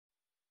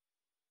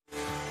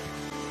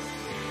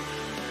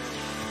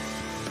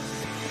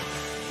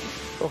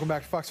Welcome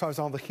back to Fox 5's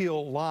On the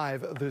Hill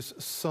live this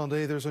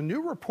Sunday. There's a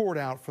new report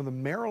out from the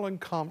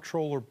Maryland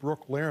Comptroller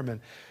Brooke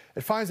Lehrman.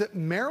 It finds that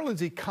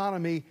Maryland's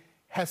economy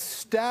has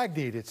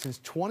stagnated since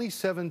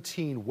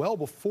 2017, well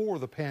before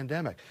the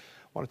pandemic.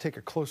 I want to take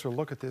a closer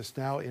look at this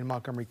now in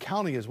Montgomery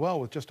County as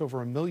well, with just over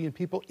 1 million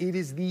people. It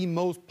is the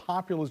most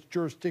populous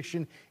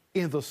jurisdiction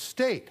in the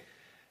state.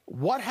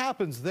 What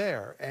happens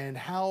there and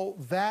how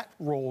that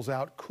rolls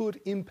out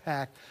could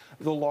impact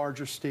the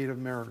larger state of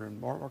Maryland.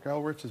 Marc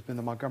Elrich has been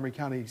the Montgomery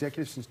County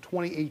executive since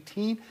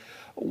 2018.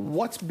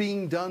 What's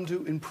being done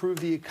to improve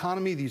the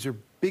economy? These are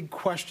big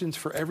questions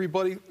for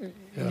everybody.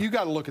 Yeah. You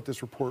got to look at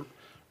this report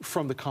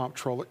from the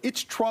comptroller.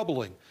 It's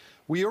troubling.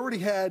 We already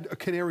had a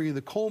canary in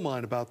the coal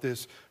mine about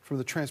this from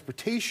the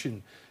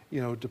transportation,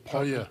 department.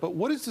 Oh, yeah. But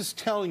what is this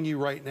telling you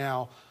right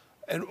now,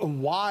 and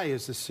why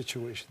is this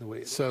situation the way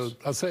it is? So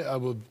I'll say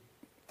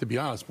to be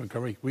honest,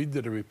 we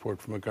did a report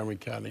from Montgomery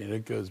County, and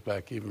it goes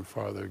back even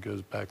farther. It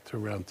goes back to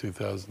around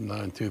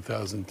 2009,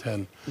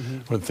 2010,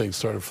 when things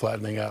started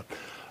flattening out.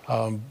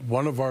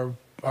 One of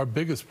our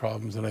biggest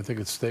problems, and I think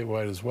it's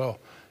statewide as well,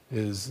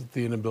 is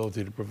the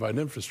inability to provide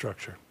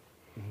infrastructure.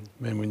 I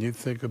mean, when you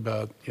think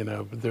about,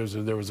 there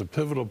was a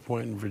pivotal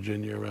point in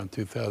Virginia around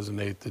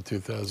 2008 to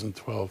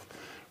 2012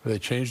 where they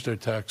changed their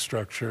tax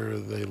structure.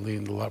 They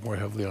leaned a lot more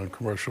heavily on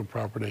commercial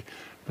property.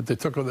 But they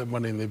took all that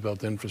money and they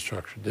built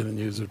infrastructure, didn't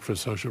use it for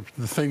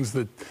the things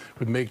that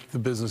would make the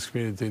business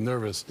community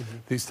nervous.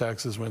 These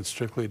taxes went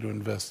strictly to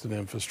invest in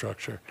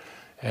infrastructure.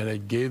 And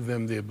it gave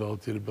them the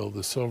ability to build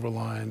the Silver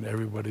Line.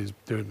 Everybody's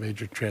doing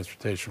major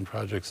transportation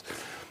projects.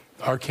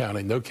 Our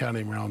county, no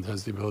county in Maryland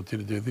has the ability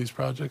to do these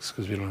projects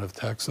because we don't have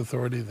tax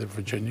authority that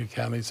Virginia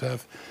counties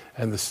have.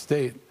 And the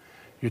state,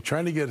 you're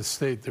trying to get a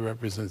state that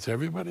represents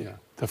everybody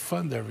to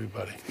fund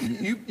everybody.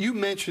 You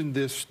mentioned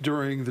this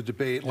during the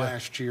debate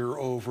last year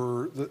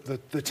over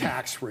the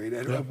tax rate.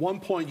 At one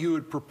point, you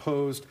had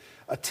proposed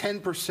a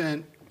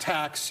 10%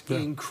 tax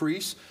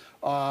increase.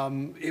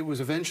 It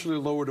was eventually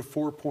lowered to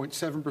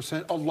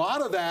 4.7%. A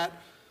lot of that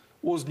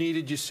was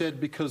needed, you said,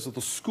 because of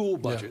the school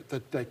budget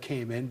that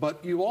came in.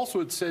 But you also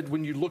had said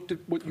when you looked at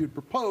what you had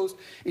proposed,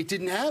 it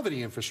didn't have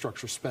any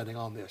infrastructure spending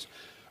on this.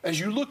 As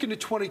you look into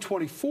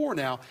 2024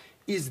 now,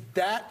 is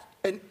that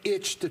an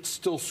itch that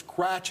still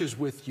scratches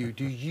with you?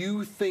 Do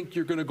you think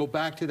you're going to go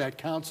back to that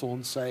council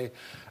and say,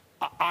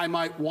 I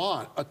might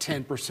want a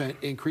 10%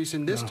 increase,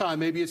 and this time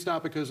maybe it's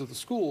not because of the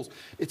schools,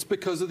 it's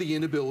because of the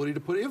inability to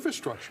put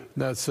infrastructure?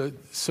 No,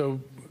 so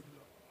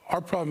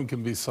our problem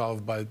can be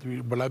solved by,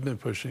 what I've been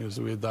pushing is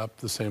that we adopt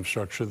the same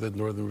structure that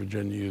Northern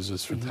Virginia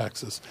uses for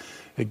taxes.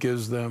 It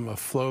gives them a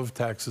flow of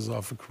taxes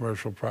off of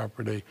commercial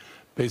property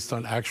based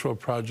on actual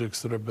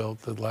projects that are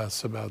built that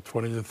lasts about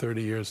 20 to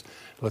 30 years,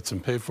 lets them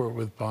pay for it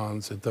with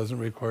bonds. It doesn't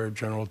require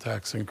general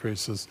tax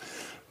increases.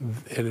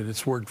 And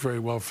it's worked very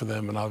well for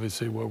them, and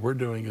obviously what we're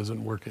doing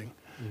isn't working.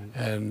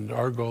 And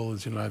our goal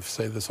is, I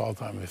say this all the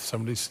time, if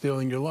somebody's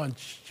stealing your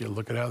lunch, you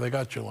look at how they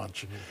got your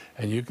lunch.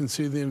 And you can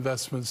see the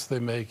investments they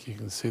make, you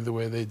can see the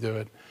way they do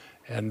it.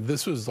 And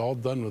this was all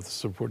done with the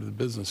support of the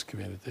business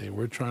community.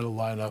 We're trying to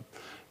line up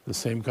the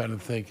same kind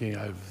of thinking.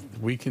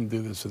 We can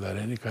do this without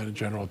any kind of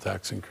general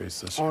tax increase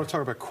this year. I want to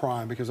talk about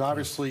crime, because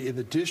obviously in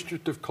the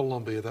District of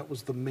Columbia, that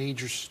was the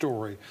major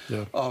story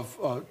of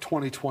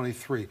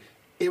 2023.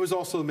 It was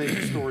also a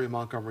major story in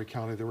Montgomery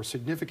County. There were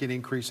significant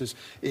increases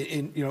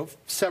in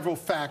several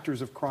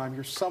factors of crime.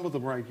 Here's some of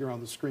them right here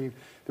on the screen.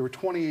 There were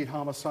 28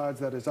 homicides.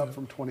 That is up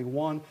from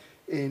 21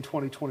 in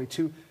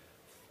 2022.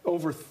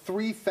 Over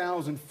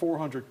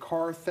 3,400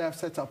 car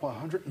thefts. That's up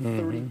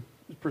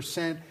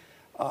 130%.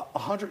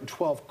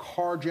 112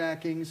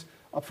 carjackings,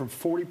 up from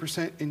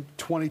 40% in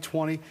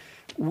 2020.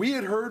 We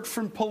had heard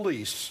from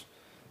police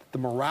the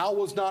morale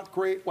was not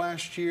great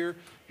last year.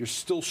 You're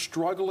still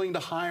struggling to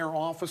hire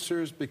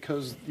officers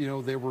because,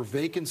 there were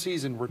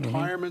vacancies and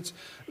retirements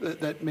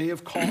that may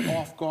have caught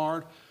off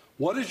guard.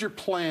 What is your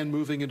plan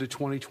moving into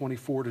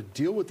 2024 to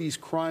deal with these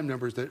crime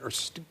numbers that are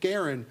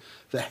scaring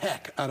the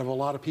heck out of a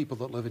lot of people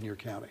that live in your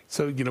county?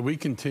 So, we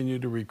continue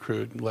to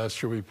recruit.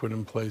 Last year we put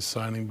in place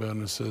signing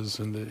bonuses,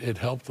 and it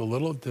helped a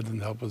little. It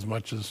didn't help as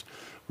much as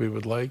we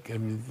would like. I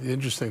mean, the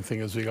interesting thing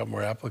is we got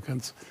more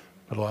applicants,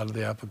 but a lot of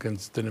the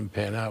applicants didn't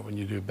pan out when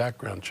you do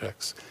background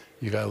checks.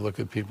 You got to look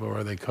at people,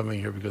 are they coming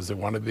here because they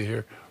want to be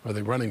here, or are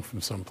they running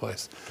from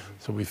someplace?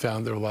 So we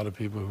found there were a lot of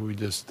people who we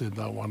just did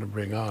not want to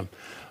bring on.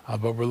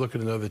 But we're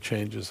looking at other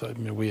changes. I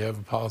mean, we have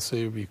a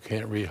policy, we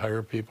can't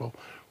rehire people.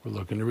 We're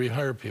looking to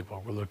rehire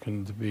people. We're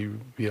looking to be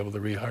able to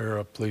rehire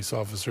up police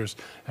officers,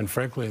 and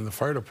frankly, in the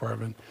fire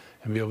department,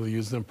 and be able to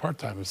use them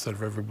part-time instead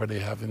of everybody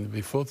having to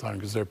be full-time,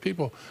 because there are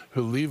people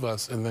who leave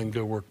us and then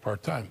go work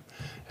part-time.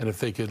 And if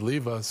they could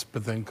leave us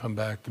but then come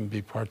back and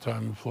be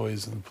part-time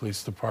employees in the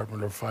police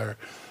department or fire,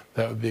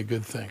 that would be a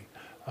good thing.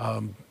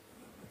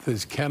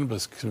 These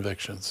cannabis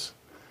convictions,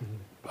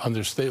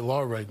 under state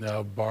law right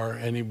now, bar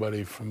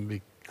anybody from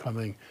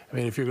becoming,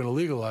 if you're going to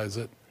legalize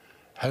it,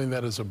 having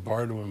that as a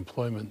bar to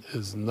employment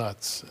is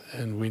nuts,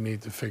 and we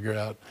need to figure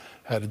out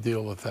how to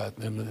deal with that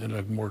in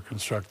a more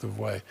constructive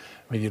way.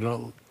 I mean, you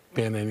don't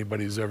ban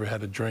anybody who's ever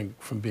had a drink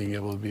from being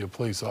able to be a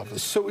police officer.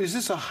 So is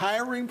this a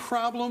hiring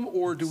problem,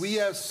 or do we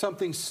have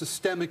something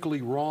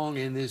systemically wrong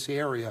in this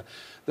area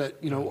that,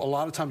 you know, a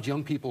lot of times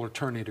young people are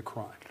turning to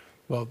crime?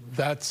 Well,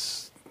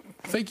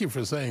 thank you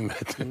for saying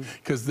that,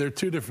 because there are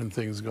two different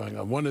things going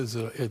on. One is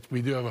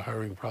we do have a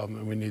hiring problem,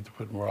 and we need to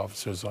put more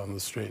officers on the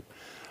street.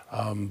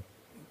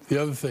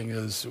 The other thing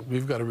is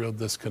we've got a real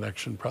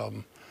disconnection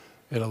problem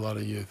in a lot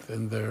of youth.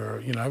 And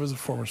you know, I was a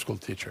former school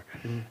teacher,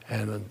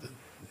 and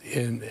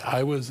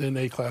I was in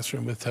a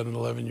classroom with 10 and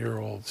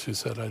 11-year-olds who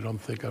said, I don't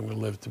think I'm going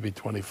to live to be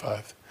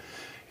 25.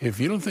 If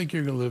you don't think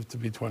you're going to live to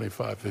be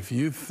 25, if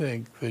you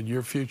think that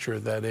your future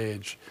at that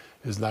age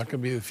is not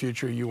going to be the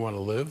future you want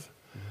to live,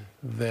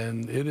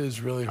 then it is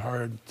really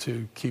hard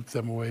to keep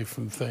them away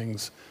from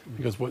things,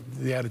 because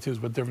the attitude is,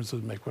 what difference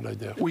does it make what I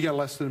do? We got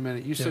less than a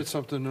minute. You said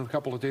something a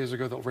couple of days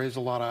ago that raised a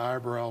lot of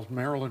eyebrows.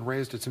 Maryland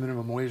raised its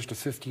minimum wage to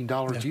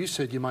 $15. Yeah. You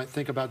said you might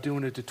think about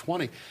doing it to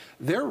 $20.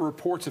 There are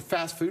reports that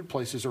fast food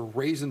places are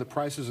raising the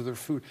prices of their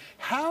food.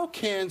 How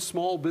can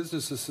small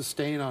businesses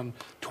sustain on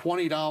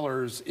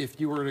 $20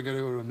 if you were to go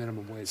to a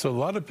minimum wage? So a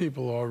lot of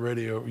people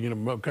already, you know,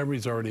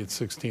 Montgomery's already at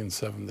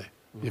 $16.70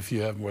 if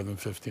you have more than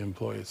 50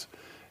 employees.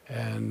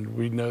 And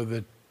we know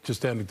that,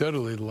 just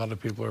anecdotally, a lot of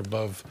people are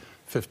above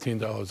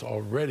 $15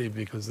 already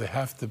because they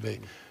have to be.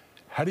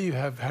 How do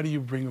you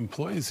bring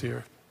employees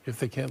here if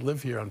they can't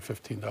live here on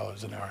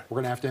 $15 an hour? We're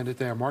going to have to end it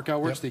there. Marc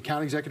Elrich, the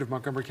County Executive of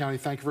Montgomery County,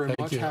 thank you very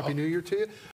much. Happy New Year to you.